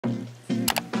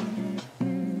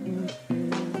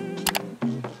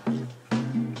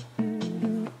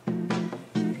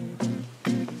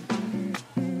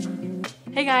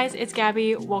Hey guys, it's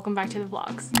Gabby. Welcome back to the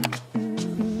vlogs.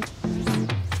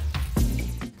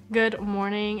 Good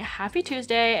morning. Happy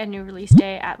Tuesday and new release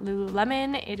day at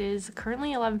Lululemon. It is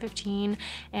currently 11:15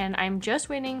 and I'm just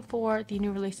waiting for the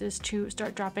new releases to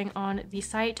start dropping on the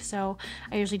site. So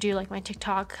I usually do like my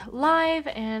TikTok live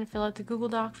and fill out the Google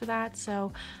Doc for that.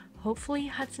 So hopefully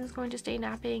Hudson's going to stay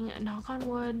napping, knock on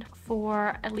wood,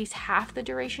 for at least half the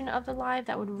duration of the live.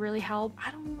 That would really help. I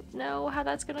don't know how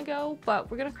that's gonna go, but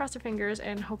we're gonna cross our fingers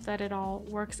and hope that it all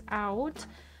works out.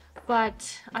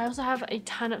 But I also have a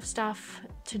ton of stuff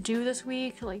to do this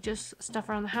week, like just stuff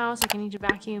around the house. Like I need to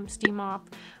vacuum, steam mop,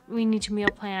 we need to meal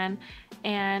plan,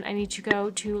 and I need to go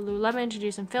to Lululemon to do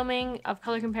some filming of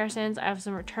color comparisons. I have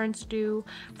some returns to do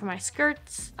for my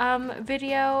skirts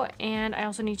video, and I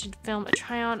also need to film a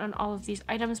try on all of these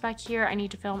items back here. I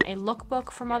need to film a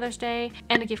lookbook for Mother's Day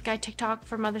and a gift guide TikTok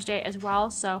for Mother's Day as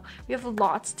well. So we have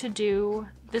lots to do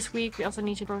this week. We also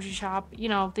need to grocery shop, you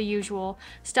know, the usual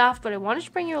stuff, but I wanted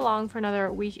to bring you along for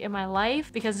another week in my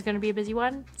life because it's going to be a busy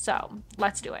one. So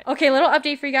let's do it. Okay, little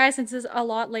update for you guys since it's a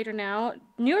lot later now.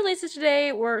 New releases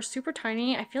today were super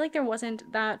tiny. I feel like there wasn't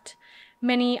that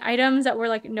many items that were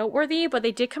like noteworthy, but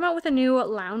they did come out with a new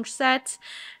lounge set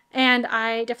and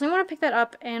I definitely want to pick that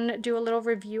up and do a little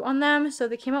review on them. So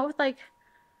they came out with like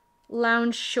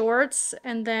lounge shorts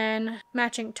and then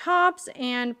matching tops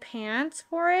and pants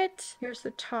for it. Here's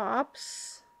the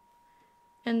tops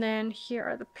and then here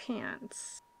are the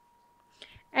pants.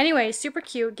 Anyway, super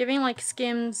cute, giving like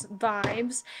Skims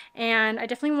vibes, and I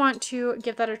definitely want to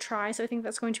give that a try. So I think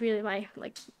that's going to be my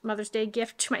like Mother's Day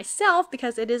gift to myself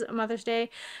because it is Mother's Day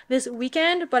this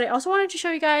weekend. But I also wanted to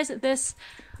show you guys this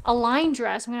Align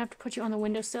dress. I'm gonna have to put you on the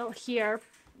windowsill here,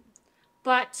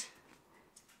 but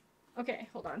okay,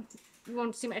 hold on. You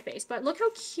won't see my face, but look how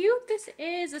cute this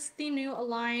is. This is the new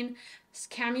Align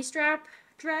cami strap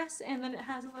dress, and then it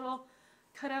has a little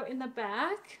cutout in the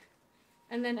back,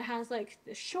 and then it has like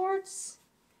the shorts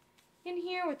in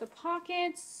here with the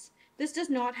pockets. This does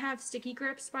not have sticky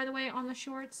grips, by the way, on the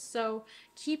shorts, so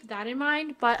keep that in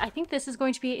mind. But I think this is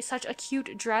going to be such a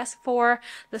cute dress for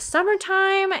the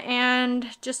summertime and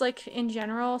just like in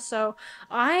general. So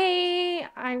I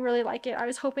really like it. I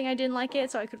was hoping I didn't like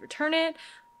it so I could return it,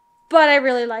 but I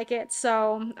really like it,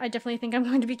 so I definitely think I'm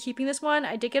going to be keeping this one.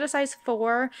 I did get a size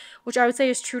 4, which I would say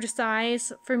is true to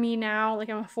size for me now. Like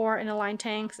I'm a 4 in Align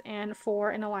tanks and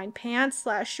 4 in Align pants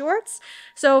 / shorts.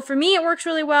 So for me, it works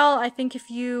really well. I think if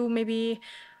you maybe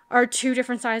are 2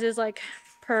 different sizes, like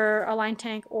per Align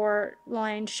tank or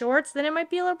Align shorts, then it might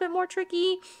be a little bit more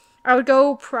tricky. I would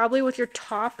go probably with your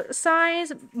top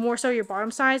size, more so your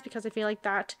bottom size, because I feel like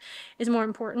that is more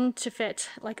important to fit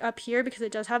like up here because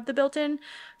it does have the built-in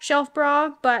shelf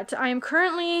bra. But I am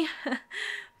currently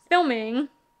filming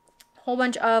a whole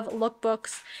bunch of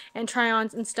lookbooks and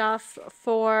try-ons and stuff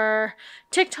for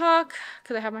TikTok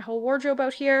because I have my whole wardrobe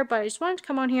out here. But I just wanted to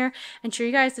come on here and show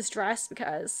you guys this dress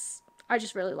because I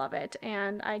just really love it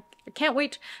and I can't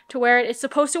wait to wear it. It's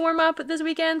supposed to warm up this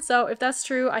weekend, so if that's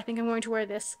true, I think I'm going to wear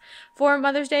this for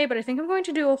Mother's Day, but I think I'm going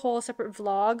to do a whole separate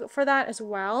vlog for that as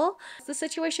well. That's the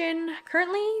situation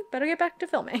currently. Better get back to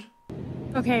filming.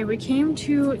 Okay, we came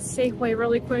to Safeway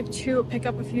really quick to pick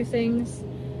up a few things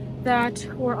that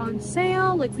were on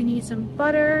sale. Like we need some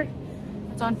butter.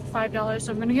 It's on for $5,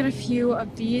 so I'm gonna get a few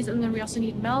of these, and then we also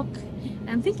need milk. And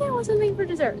I'm thinking I want something for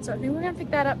dessert, so I think we're gonna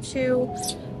pick that up too.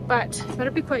 But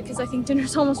better be quick because I think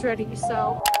dinner's almost ready,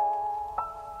 so.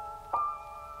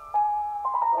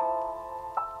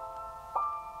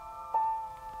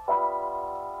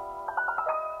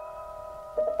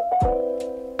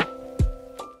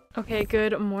 Okay,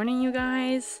 good morning, you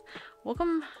guys.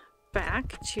 Welcome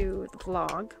back to the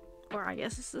vlog, or I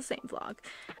guess it's the same vlog.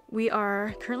 We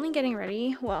are currently getting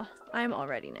ready. Well, I'm all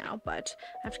ready now, but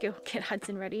I have to go get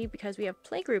Hudson ready because we have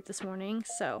playgroup this morning.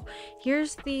 So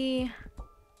here's the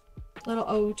little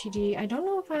OOTD. I don't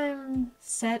know if I'm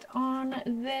set on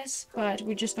this, but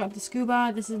we just got the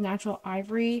scuba. This is natural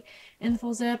ivory in the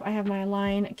full zip. I have my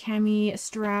Align cami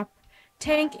strap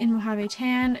tank in Mojave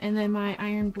tan, and then my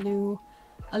iron blue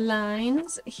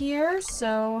Aligns here.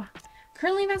 So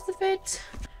currently that's the fit.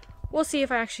 We'll see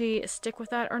if I actually stick with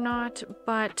that or not,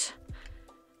 but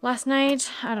last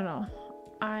night, I don't know.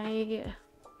 I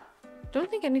don't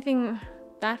think anything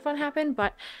that fun happened,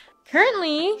 but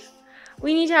currently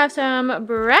we need to have some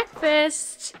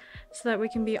breakfast so that we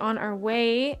can be on our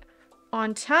way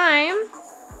on time.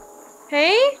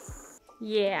 Hey?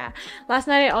 Yeah. Last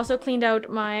night I also cleaned out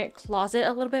my closet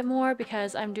a little bit more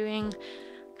because I'm doing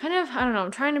kind of, I don't know,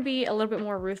 I'm trying to be a little bit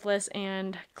more ruthless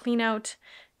and clean out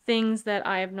things that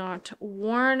I have not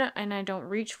worn and I don't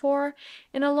reach for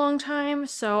in a long time.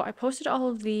 So I posted all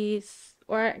of these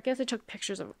or I guess I took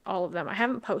pictures of all of them. I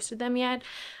haven't posted them yet,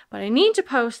 but I need to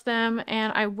post them,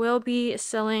 and I will be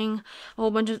selling a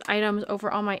whole bunch of items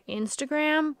over on my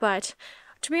Instagram. But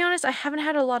to be honest, I haven't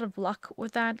had a lot of luck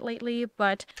with that lately,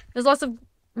 but there's lots of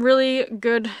really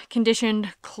good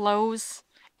conditioned clothes,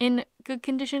 in good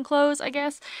condition clothes, I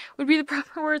guess would be the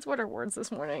proper words. What are words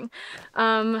this morning?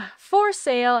 For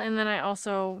sale, and then I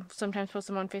also sometimes post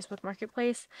them on Facebook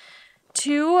Marketplace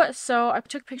too. So I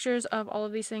took pictures of all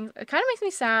of these things. It kind of makes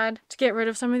me sad to get rid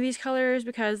of some of these colors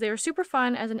because they were super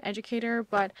fun as an educator,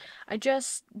 but I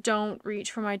just don't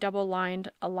reach for my double-lined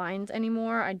aligns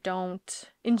anymore. I don't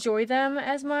enjoy them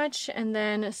as much. And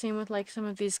then same with like some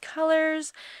of these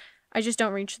colors, I just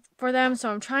don't reach for them.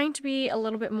 So I'm trying to be a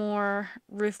little bit more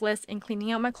ruthless in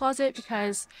cleaning out my closet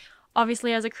because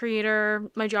obviously as a creator,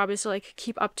 my job is to like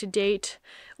keep up to date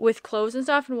with clothes and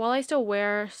stuff. And while I still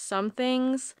wear some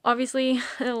things, obviously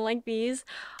like these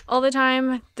all the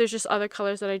time, there's just other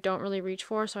colors that I don't really reach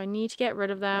for. So I need to get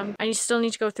rid of them. I still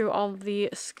need to go through all of the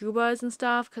scubas and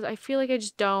stuff because I feel like I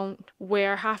just don't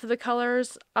wear half of the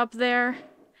colors up there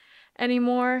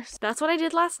anymore. So that's what I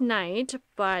did last night,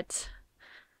 but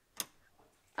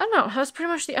I don't know, that's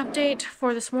pretty much the update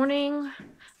for this morning.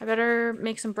 I better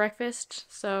make some breakfast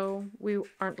so we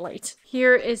aren't late.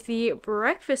 Here is the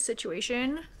breakfast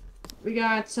situation. We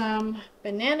got some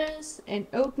bananas and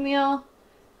oatmeal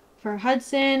for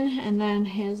Hudson, and then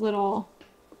his little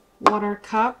water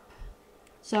cup.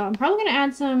 So I'm probably gonna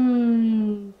add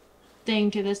some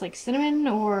thing to this, like cinnamon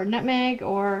or nutmeg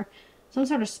or some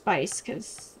sort of spice,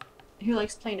 because he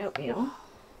likes plain oatmeal.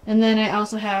 And then I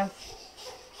also have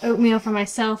oatmeal for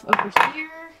myself over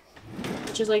here,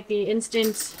 which is like the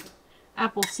instant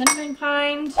apple cinnamon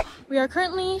kind. We are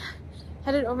currently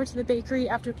headed over to the bakery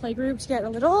after playgroup to get a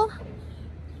little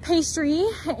pastry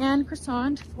and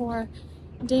croissant for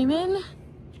Damon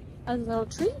as a little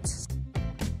treat.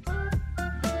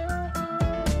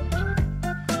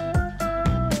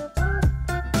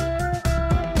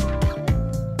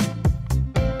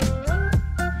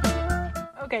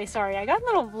 Okay, sorry, I got a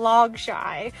little vlog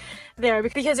shy there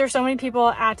because there's so many people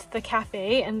at the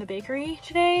cafe and the bakery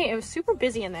today. It was super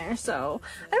busy in there, so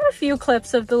I have a few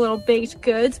clips of the little baked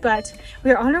goods, but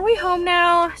we're on our way home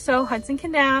now so Hudson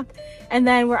can nap, and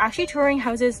then we're actually touring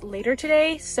houses later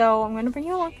today, so I'm gonna bring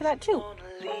you along for that too.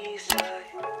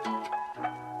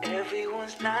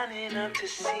 Everyone's lining up to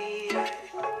see her.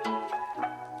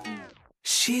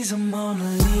 She's a Mona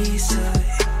Lisa.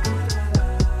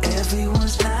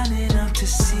 Everyone's lining up to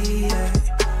see her.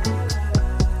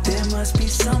 There must be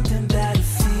something about her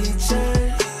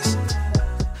features.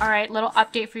 Alright, little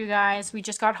update for you guys. We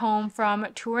just got home from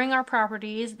touring our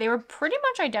properties. They were pretty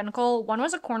much identical. One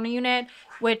was a corner unit,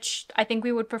 which I think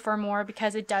we would prefer more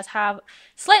because it does have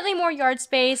slightly more yard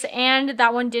space, and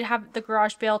that one did have the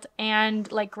garage built and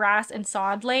like grass and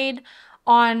sod laid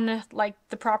on like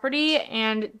the property,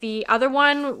 and the other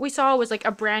one we saw was like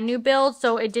a brand new build,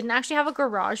 so it didn't actually have a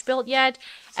garage built yet.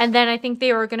 And then I think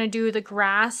they were gonna do the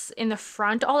grass in the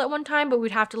front all at one time, but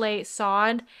we'd have to lay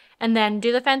sod and then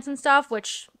do the fence and stuff,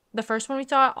 which the first one we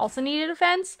saw also needed a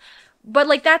fence, but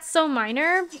like that's so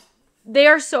minor. They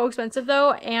are so expensive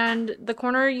though, and the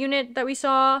corner unit that we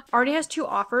saw already has 2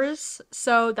 offers,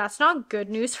 so that's not good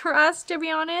news for us, to be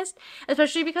honest,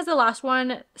 especially because the last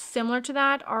one similar to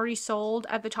that already sold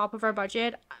at the top of our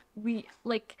budget.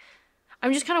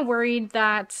 I'm just kind of worried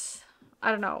that,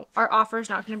 I don't know, our offer is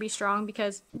not going to be strong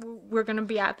because we're going to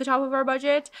be at the top of our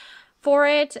budget for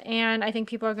it, and I think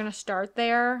people are going to start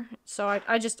there. So I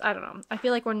don't know. I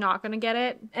feel like we're not going to get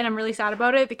it, and I'm really sad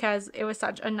about it because it was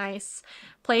such a nice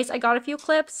place. I got a few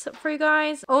clips for you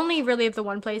guys, only really of the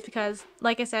one place because,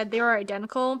 like I said, they were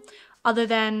identical other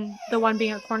than the one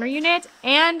being a corner unit.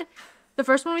 And the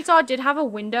first one we saw did have a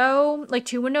window, like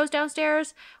 2 windows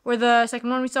downstairs, where the second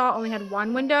one we saw only had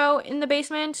 1 window in the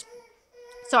basement.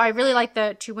 So I really like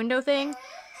the 2 window thing.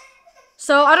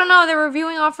 So I don't know, they're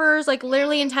reviewing offers like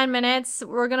literally in 10 minutes.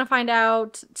 We're going to find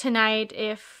out tonight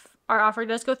if our offer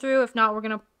does go through. If not, we're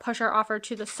going to push our offer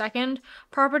to the second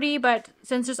property. But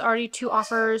since there's already 2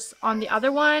 offers on the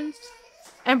other one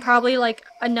and probably like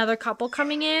another couple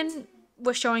coming in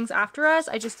with showings after us,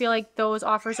 I just feel like those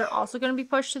offers are also going to be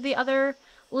pushed to the other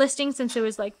listing since it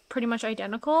was like pretty much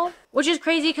identical, which is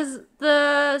crazy because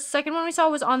the second one we saw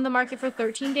was on the market for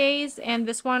 13 days and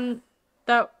this one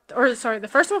the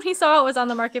first one we saw was on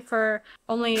the market for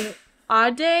only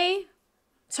a day.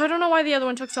 So I don't know why the other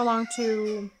one took so long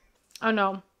to, I don't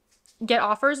know, get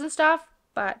offers and stuff,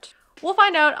 but we'll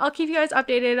find out. I'll keep you guys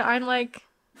updated. I'm like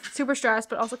super stressed,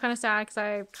 but also kind of sad because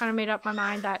I kind of made up my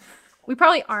mind that we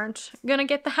probably aren't gonna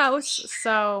get the house.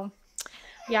 So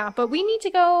yeah, but we need to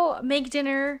go make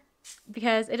dinner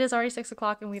because it is already 6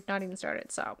 o'clock and we've not even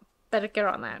started, so better get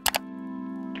on that.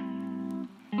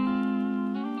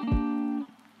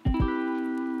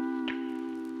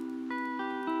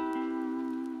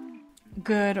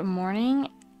 Good morning.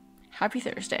 Happy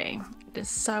Thursday. It is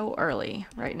so early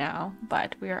right now,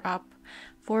 but we are up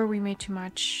for We Made Too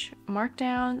Much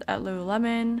markdowns at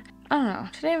Lululemon. I don't know,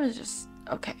 today was just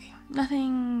okay.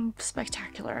 Nothing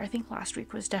spectacular. I think last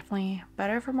week was definitely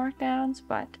better for markdowns,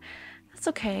 but that's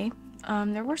okay.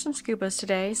 There were some scubas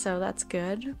today, so that's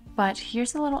good. But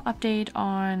here's a little update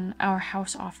on our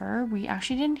house offer. We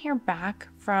actually didn't hear back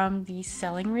from the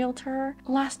selling realtor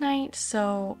last night,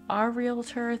 so our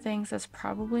realtor thinks that's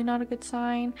probably not a good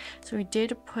sign. So we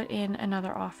did put in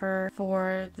another offer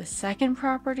for the second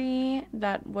property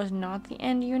that was not the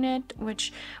end unit,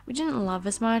 which we didn't love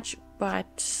as much,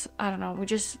 but I don't know, we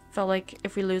just felt like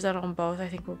if we lose out on both, I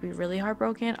think we'll be really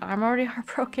heartbroken. I'm already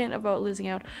heartbroken about losing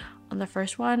out on the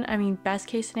first one. I mean, best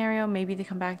case scenario, maybe they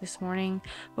come back this morning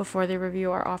before they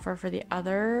review our offer for the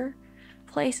other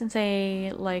place and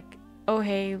say like, oh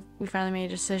hey, we finally made a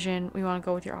decision, we want to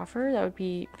go with your offer. That would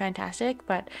be fantastic,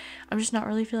 but I'm just not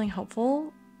really feeling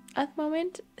hopeful at the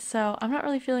moment. So I'm not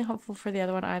really feeling hopeful for the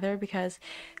other one either, because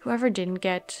whoever didn't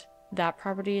get that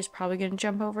property is probably going to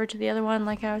jump over to the other one,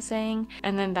 like I was saying,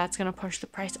 and then that's going to push the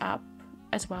price up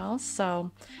as well.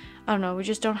 So I don't know, we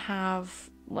just don't have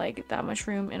like that much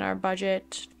room in our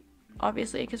budget,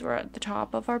 obviously, because we're at the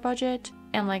top of our budget,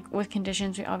 and like with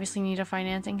conditions, we obviously need a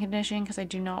financing condition because I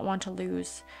do not want to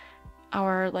lose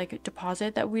our like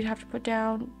deposit that we'd have to put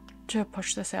down to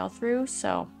push the sale through.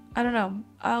 So I don't know,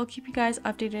 I'll keep you guys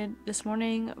updated this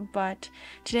morning, but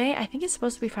today I think it's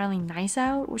supposed to be finally nice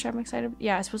out, which I'm excited.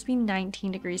 Yeah, it's supposed to be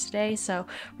 19 degrees today, so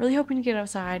really hoping to get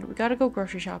outside. We gotta go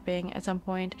grocery shopping at some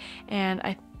point, and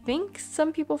I think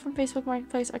some people from Facebook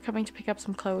Marketplace are coming to pick up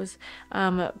some clothes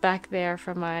back there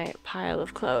from my pile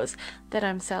of clothes that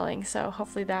I'm selling, so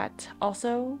hopefully that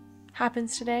also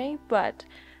happens today, but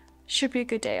should be a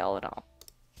good day all in all.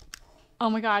 Oh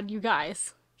my god, you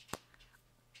guys,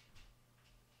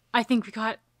 I think we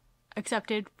got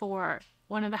accepted for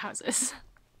one of the houses,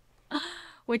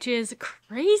 which is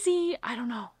crazy. I don't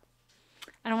know,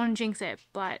 I don't want to jinx it,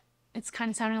 but it's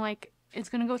kind of sounding like it's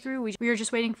gonna go through. We are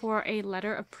just waiting for a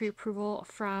letter of pre-approval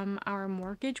from our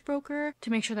mortgage broker to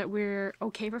make sure that we're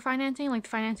okay for financing. Like the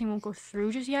financing won't go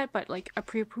through just yet, but like a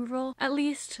pre-approval at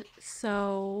least.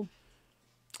 So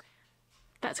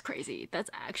that's crazy. That's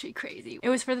actually crazy. It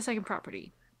was for the second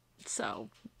property, so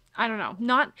I don't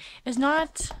know. It's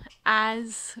not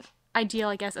as ideal,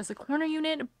 I guess, as a corner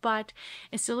unit, but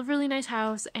it's still a really nice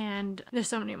house, and there's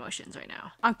so many emotions right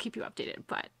now. I'll keep you updated,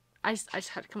 but I just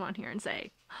had to come on here and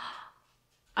say,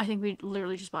 I think we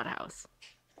literally just bought a house.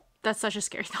 That's such a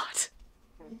scary thought.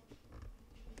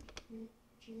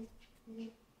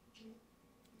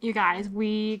 You guys,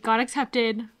 we got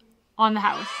accepted on the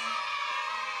house.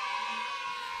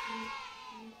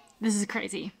 This is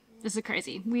crazy. This is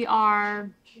crazy. We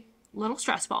are little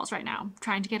stress balls right now,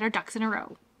 trying to get our ducks in a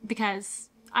row, because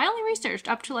I only researched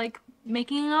up to like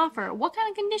making an offer, what kind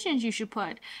of conditions you should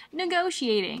put,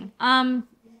 negotiating.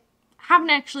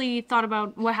 Haven't actually thought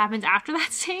about what happens after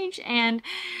that stage, and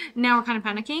now we're kind of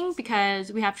panicking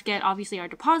because we have to get obviously our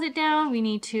deposit down. We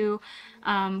need to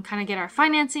kind of get our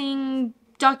financing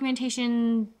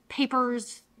documentation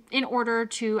papers in order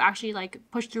to actually like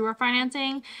push through our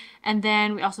financing, and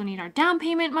then we also need our down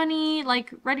payment money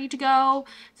like ready to go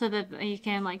so that you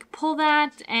can like pull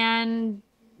that, and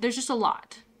there's just a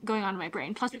lot going on in my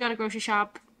brain. Plus we got a grocery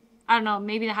shop. I don't know,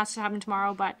 maybe that has to happen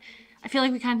tomorrow, but I feel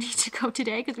like we kind of need to go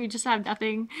today because we just have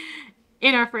nothing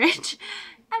in our fridge.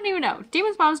 I don't even know.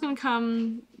 Damon's mom's gonna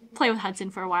come play with Hudson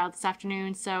for a while this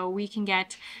afternoon so we can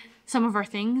get some of our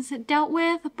things dealt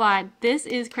with, but this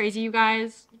is crazy, you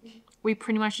guys. We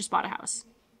pretty much just bought a house.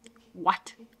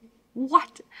 What?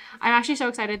 I'm actually so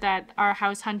excited that our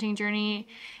house hunting journey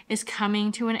is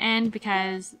coming to an end,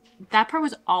 because that part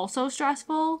was also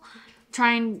stressful.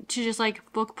 Trying to just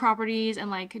like book properties and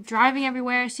like driving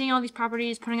everywhere, seeing all these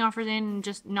properties, putting offers in and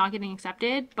just not getting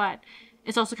accepted. But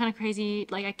it's also kind of crazy.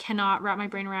 Like I cannot wrap my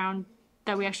brain around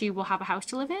that we actually will have a house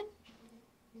to live in.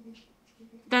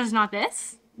 That is not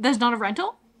this. That is not a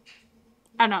rental.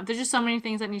 I don't know. There's just so many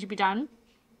things that need to be done.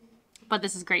 But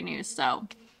this is great news. So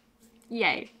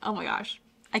yay. Oh my gosh.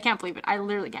 I can't believe it. I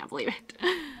literally can't believe it.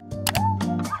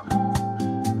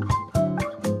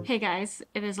 Hey guys,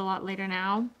 it is a lot later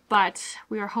now, but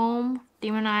we are home.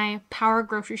 Damon and I power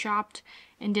grocery shopped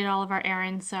and did all of our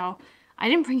errands, so I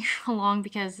didn't bring you along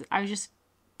because I was just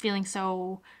feeling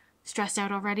so stressed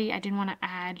out already. I didn't want to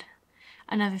add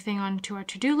another thing onto our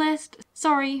to-do list.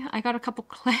 Sorry, I got a couple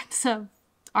clips of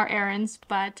our errands,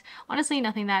 but honestly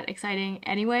nothing that exciting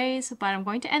anyways. But I'm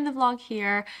going to end the vlog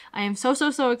here. I am so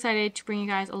excited to bring you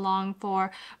guys along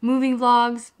for moving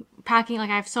vlogs, packing. Like,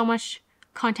 I have so much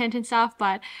content and stuff,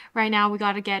 but right now we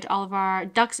got to get all of our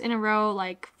ducks in a row,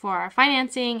 like for our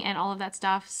financing and all of that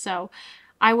stuff. So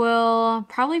I will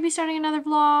probably be starting another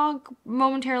vlog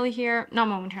momentarily here. Not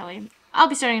momentarily. I'll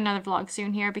be starting another vlog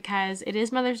soon here because it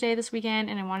is Mother's Day this weekend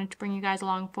and I wanted to bring you guys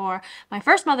along for my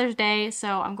first Mother's Day.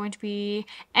 So I'm going to be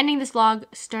ending this vlog,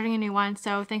 starting a new one.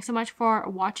 So thanks so much for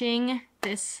watching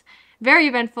this very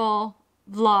eventful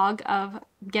vlog of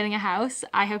getting a house.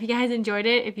 I hope you guys enjoyed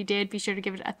it. If you did, be sure to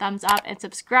give it a thumbs up and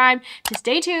subscribe to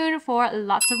stay tuned for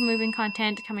lots of moving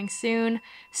content coming soon.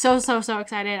 So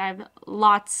excited. I have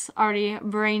lots already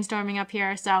brainstorming up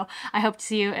here, so I hope to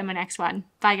see you in my next one.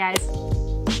 Bye guys.